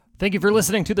Thank you for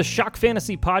listening to the Shock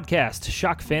Fantasy Podcast.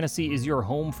 Shock Fantasy is your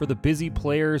home for the busy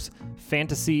players'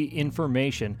 fantasy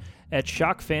information. At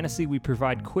Shock Fantasy, we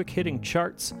provide quick-hitting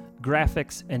charts,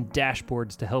 graphics, and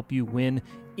dashboards to help you win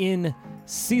in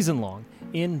season long,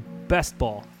 in best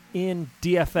ball, in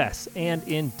DFS, and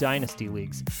in dynasty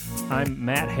leagues. I'm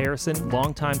Matt Harrison,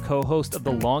 longtime co-host of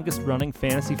the longest-running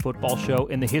fantasy football show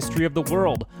in the history of the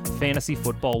world, Fantasy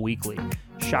Football Weekly.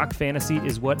 Shock Fantasy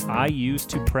is what I use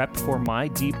to prep for my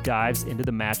deep dives into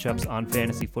the matchups on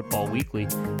Fantasy Football Weekly,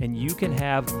 and you can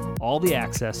have all the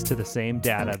access to the same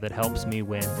data that helps me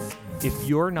win. If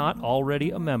you're not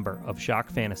already a member of Shock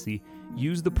Fantasy,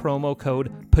 use the promo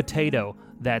code POTATO,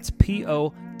 that's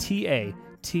POTATO,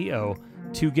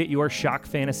 to get your Shock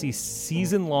Fantasy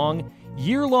season-long,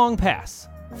 year-long pass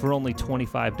for only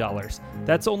 $25.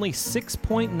 That's only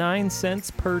 6.9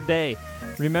 cents per day.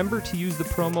 Remember to use the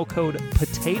promo code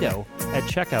POTATO at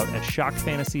checkout at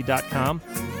shockfantasy.com.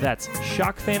 That's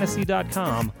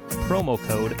shockfantasy.com, promo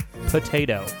code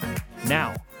POTATO.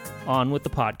 Now, on with the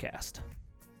podcast.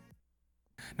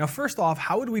 Now, first off,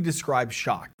 how would we describe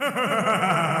shock? Welcome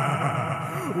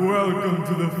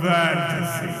to the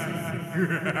fantasy.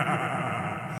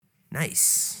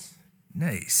 Nice.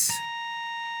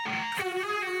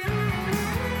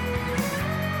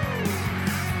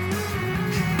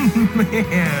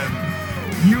 Man,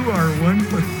 you are one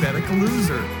pathetic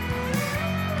loser.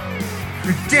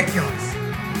 Ridiculous.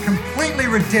 Completely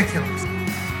ridiculous.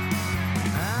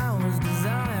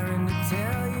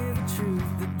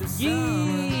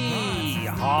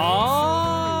 Yeehaw!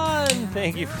 And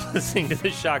thank you for listening to the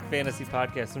Shock Fantasy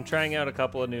Podcast. I'm trying out a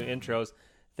couple of new intros.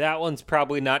 That one's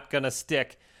probably not going to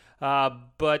stick.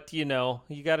 But, you know,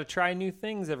 you got to try new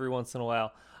things every once in a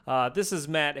while. This is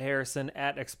Matt Harrison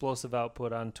at Explosive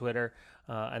Output on Twitter,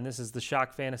 and this is the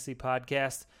Shock Fantasy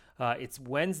Podcast. It's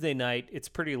Wednesday night. It's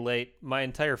pretty late. My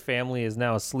entire family is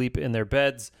now asleep in their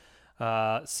beds,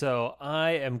 so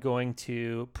I am going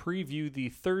to preview the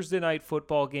Thursday night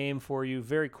football game for you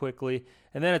very quickly,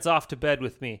 and then it's off to bed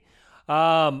with me.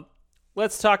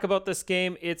 Let's talk about this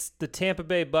game. It's the Tampa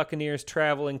Bay Buccaneers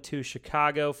traveling to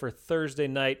Chicago for Thursday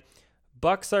night.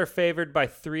 Bucks are favored by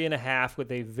 3.5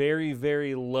 with a very,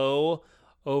 very low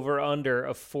over-under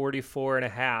of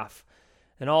 44.5.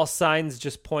 And all signs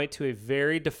just point to a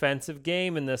very defensive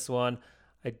game in this one.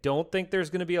 I don't think there's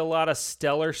going to be a lot of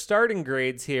stellar starting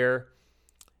grades here,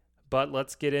 but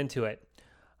let's get into it.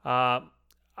 I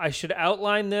should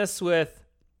outline this with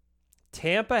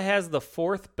Tampa has the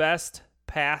fourth best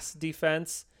pass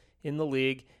defense in the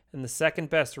league and the second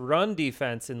best run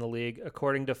defense in the league,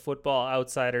 according to Football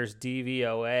Outsiders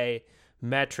DVOA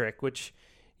metric, which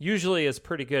usually is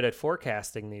pretty good at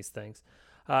forecasting these things.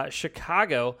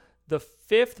 Chicago, the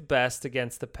fifth best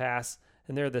against the pass,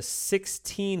 and they're the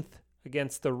 16th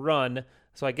against the run.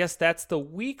 So I guess that's the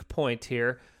weak point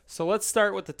here. So let's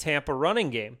start with the Tampa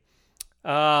running game.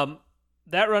 That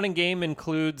running game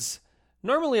includes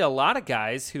normally a lot of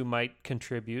guys who might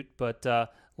contribute, but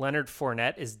Leonard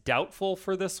Fournette is doubtful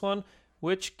for this one,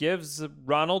 which gives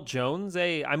Ronald Jones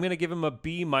I'm going to give him a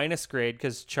B- grade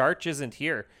because Charch isn't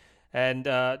here. And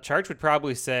Charch would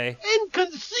probably say,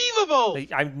 inconceivable!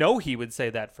 I know he would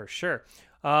say that for sure.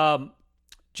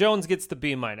 Jones gets the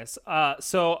B-.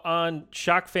 So on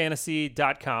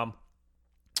shockfantasy.com,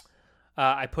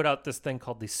 I put out this thing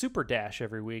called the Super Dash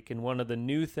every week, and one of the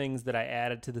new things that I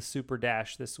added to the Super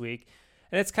Dash this week,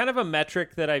 and it's kind of a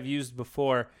metric that I've used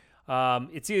before.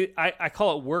 I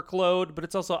call it workload, but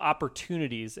it's also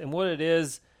opportunities. And what it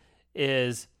is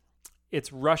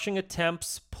it's rushing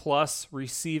attempts plus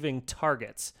receiving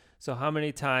targets. So how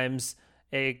many times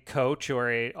a coach or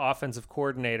a offensive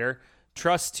coordinator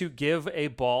trusts to give a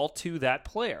ball to that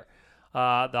player.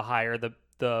 The higher the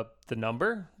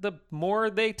number, the more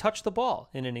they touch the ball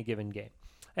in any given game.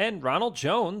 And Ronald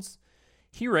Jones,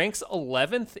 he ranks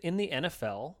 11th in the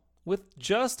NFL with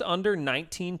just under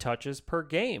 19 touches per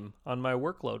game on my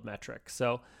workload metric.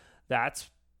 So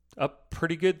that's a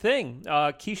pretty good thing.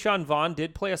 Keyshawn Vaughn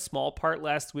did play a small part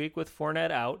last week with Fournette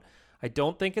out. I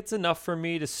don't think it's enough for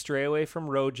me to stray away from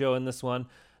Rojo in this one.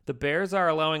 The Bears are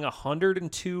allowing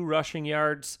 102 rushing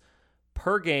yards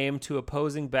per game to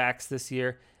opposing backs this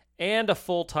year and a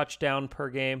full touchdown per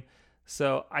game.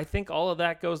 So I think all of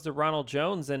that goes to Ronald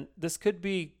Jones, and this could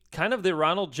be kind of the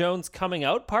Ronald Jones coming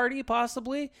out party,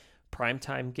 possibly.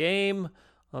 Primetime game,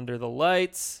 under the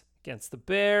lights, against the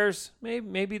Bears.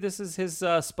 Maybe this is his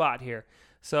spot here.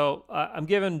 So I'm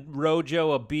giving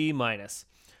Rojo a B-.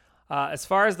 As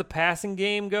far as the passing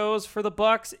game goes for the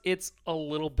Bucs, it's a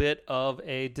little bit of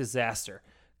a disaster.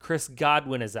 Chris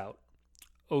Godwin is out.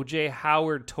 O.J.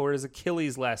 Howard tore his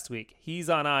Achilles last week. He's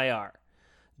on IR.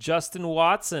 Justin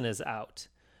Watson is out.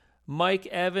 Mike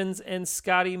Evans and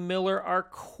Scotty Miller are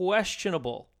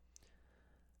questionable.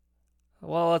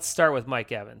 Well, let's start with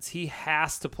Mike Evans. He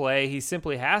has to play. He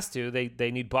simply has to.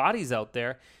 They need bodies out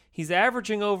there. He's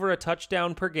averaging over a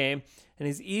touchdown per game, and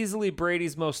he's easily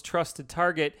Brady's most trusted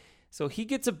target. So he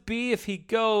gets a B if he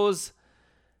goes.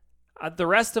 The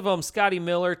rest of them, Scotty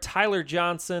Miller, Tyler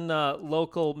Johnson,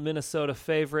 local Minnesota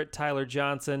favorite, Tyler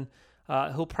Johnson.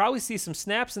 He'll probably see some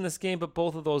snaps in this game, but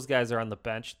both of those guys are on the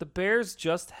bench. The Bears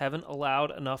just haven't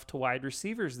allowed enough to wide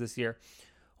receivers this year.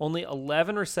 Only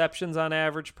 11 receptions on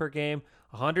average per game,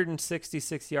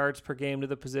 166 yards per game to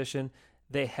the position.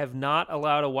 They have not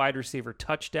allowed a wide receiver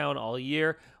touchdown all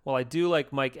year. While I do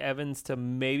like Mike Evans to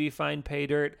maybe find pay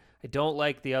dirt, I don't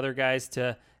like the other guys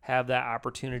to have that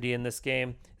opportunity in this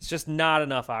game. It's just not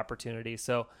enough opportunity.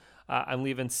 So I'm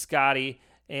leaving Scotty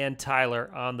and Tyler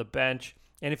on the bench.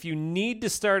 And if you need to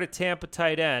start a Tampa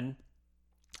tight end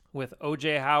with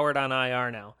O.J. Howard on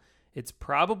IR now, it's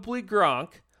probably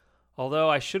Gronk. Although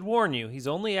I should warn you, he's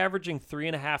only averaging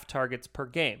 3.5 targets per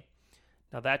game.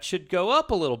 Now that should go up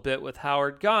a little bit with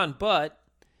Howard gone, but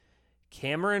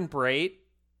Cameron Brate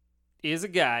is a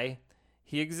guy.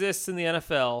 He exists in the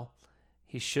NFL.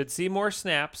 He should see more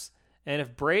snaps. And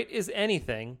if Brate is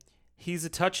anything, he's a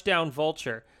touchdown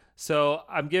vulture. So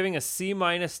I'm giving a C- to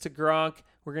Gronk.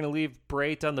 We're going to leave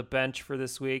Brate on the bench for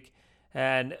this week.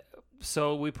 And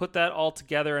so we put that all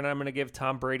together, and I'm going to give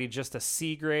Tom Brady just a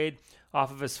C grade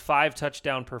off of his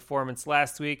 5-touchdown performance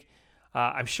last week.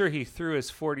 I'm sure he threw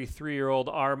his 43-year-old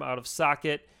arm out of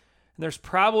socket. And there's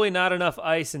probably not enough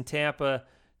ice in Tampa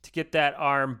to get that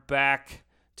arm back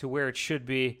to where it should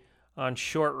be on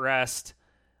short rest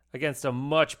against a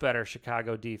much better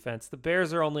Chicago defense. The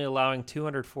Bears are only allowing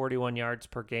 241 yards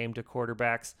per game to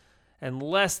quarterbacks and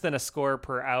less than a score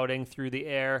per outing through the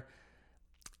air.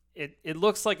 It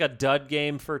looks like a dud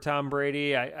game for Tom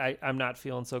Brady. I'm not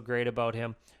feeling so great about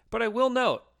him. But I will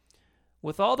note,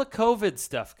 with all the COVID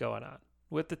stuff going on,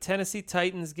 with the Tennessee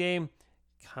Titans game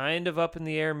kind of up in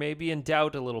the air, maybe in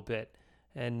doubt a little bit,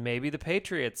 and maybe the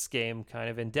Patriots game kind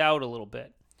of in doubt a little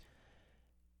bit,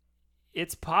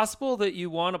 it's possible that you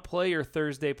want to play your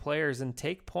Thursday players and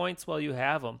take points while you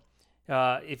have them.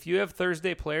 If you have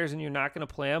Thursday players and you're not going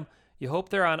to play them, you hope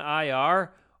they're on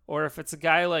IR, or if it's a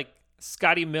guy like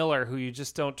Scotty Miller who you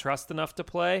just don't trust enough to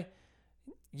play,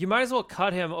 you might as well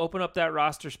cut him, open up that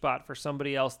roster spot for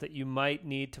somebody else that you might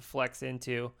need to flex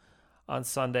into on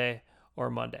Sunday or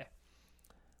Monday.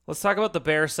 Let's talk about the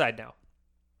Bears side now.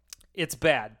 It's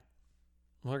bad.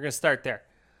 We're going to start there.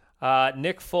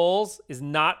 Nick Foles is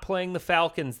not playing the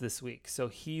Falcons this week, so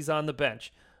he's on the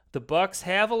bench. The Bucs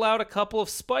have allowed a couple of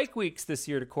spike weeks this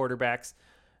year to quarterbacks.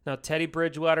 Now, Teddy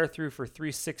Bridgewater threw for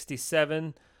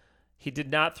 367. He did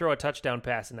not throw a touchdown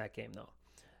pass in that game, though.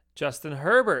 Justin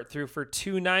Herbert threw for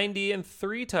 290 and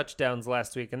 3 touchdowns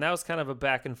last week, and that was kind of a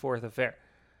back-and-forth affair.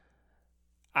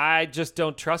 I just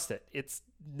don't trust it. It's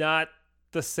not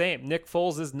the same. Nick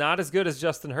Foles is not as good as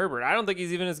Justin Herbert. I don't think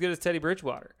he's even as good as Teddy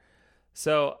Bridgewater.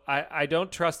 So I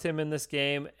don't trust him in this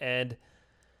game, and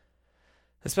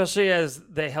especially as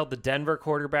they held the Denver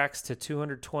quarterbacks to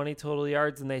 220 total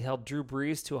yards and they held Drew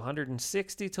Brees to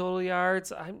 160 total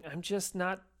yards. I'm just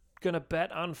not going to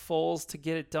bet on Foles to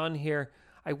get it done here.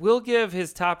 I will give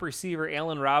his top receiver,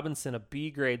 Allen Robinson, a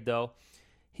B grade, though.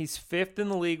 He's 5th in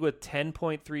the league with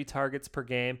 10.3 targets per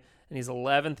game, and he's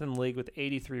 11th in the league with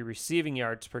 83 receiving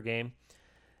yards per game.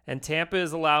 And Tampa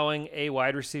is allowing a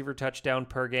wide receiver touchdown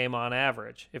per game on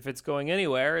average. If it's going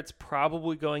anywhere, it's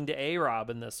probably going to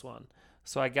A-Rob in this one.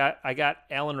 So I got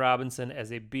Allen Robinson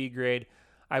as a B grade.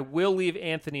 I will leave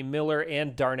Anthony Miller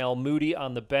and Darnell Mooney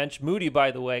on the bench. Mooney,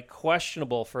 by the way,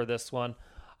 questionable for this one.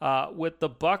 With the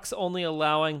Bucs only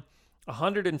allowing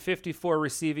 154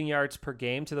 receiving yards per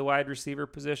game to the wide receiver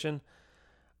position,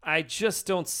 I just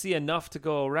don't see enough to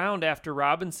go around after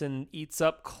Robinson eats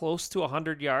up close to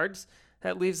 100 yards.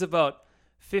 That leaves about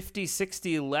 50,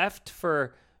 60 left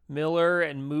for Miller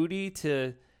and Mooney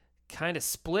to kind of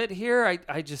split here.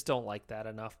 I just don't like that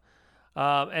enough.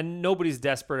 And nobody's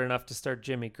desperate enough to start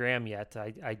Jimmy Graham yet.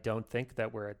 I don't think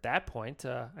that we're at that point.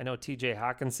 I know TJ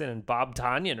Hawkinson and Bob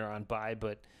Tonyan are on bye,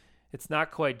 but it's not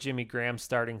quite Jimmy Graham's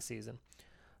starting season.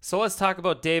 So let's talk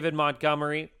about David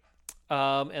Montgomery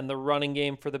and the running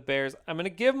game for the Bears. I'm going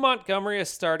to give Montgomery a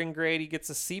starting grade. He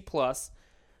gets a C+.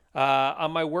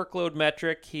 On my workload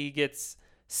metric, he gets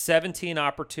 17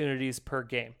 opportunities per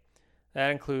game. That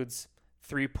includes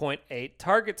 3.8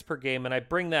 targets per game, and I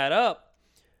bring that up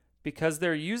because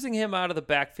they're using him out of the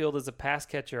backfield as a pass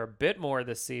catcher a bit more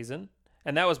this season,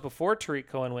 and that was before Tariq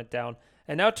Cohen went down,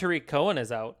 and now Tariq Cohen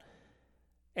is out.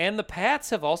 And the Pats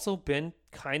have also been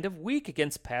kind of weak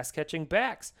against pass-catching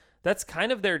backs. That's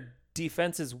kind of their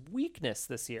defense's weakness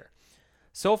this year.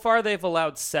 So far, they've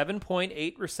allowed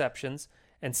 7.8 receptions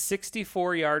and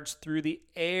 64 yards through the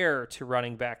air to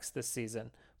running backs this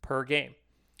season per game.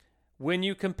 When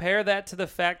you compare that to the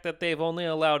fact that they've only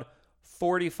allowed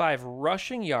 45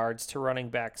 rushing yards to running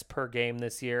backs per game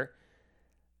this year,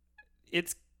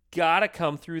 it's got to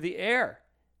come through the air.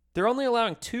 They're only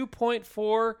allowing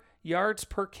 2.4 yards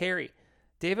per carry.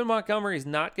 David Montgomery is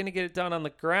not going to get it done on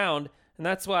the ground, and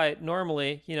that's why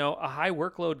normally, a high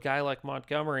workload guy like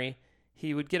Montgomery,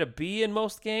 he would get a B in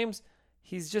most games.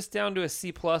 He's just down to a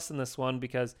C+ in this one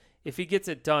because if he gets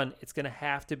it done, it's going to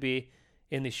have to be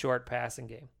in the short passing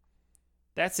game.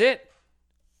 That's it.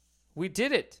 We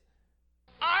did it.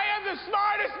 I am the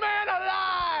smartest man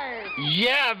alive!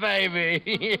 Yeah,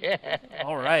 baby! Yeah.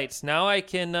 All right. Now I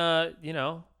can,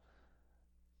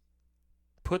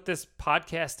 put this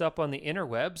podcast up on the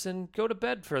interwebs and go to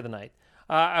bed for the night.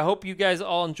 I hope you guys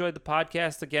all enjoyed the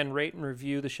podcast. Again, rate and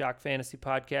review the Shock Fantasy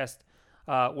Podcast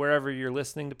wherever you're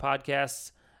listening to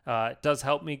podcasts. It does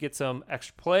help me get some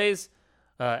extra plays.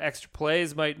 Extra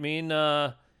plays might mean,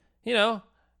 you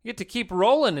get to keep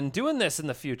rolling and doing this in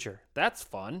the future. That's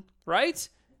fun, right?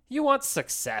 You want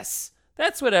success.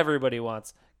 That's what everybody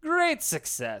wants. Great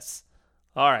success.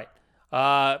 All right.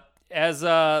 As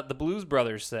the Blues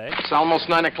Brothers say, It's almost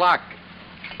 9 o'clock.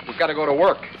 We've got to go to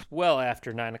work. well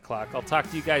after 9 o'clock. I'll talk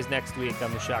to you guys next week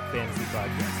on the Shock Fantasy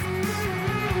Podcast.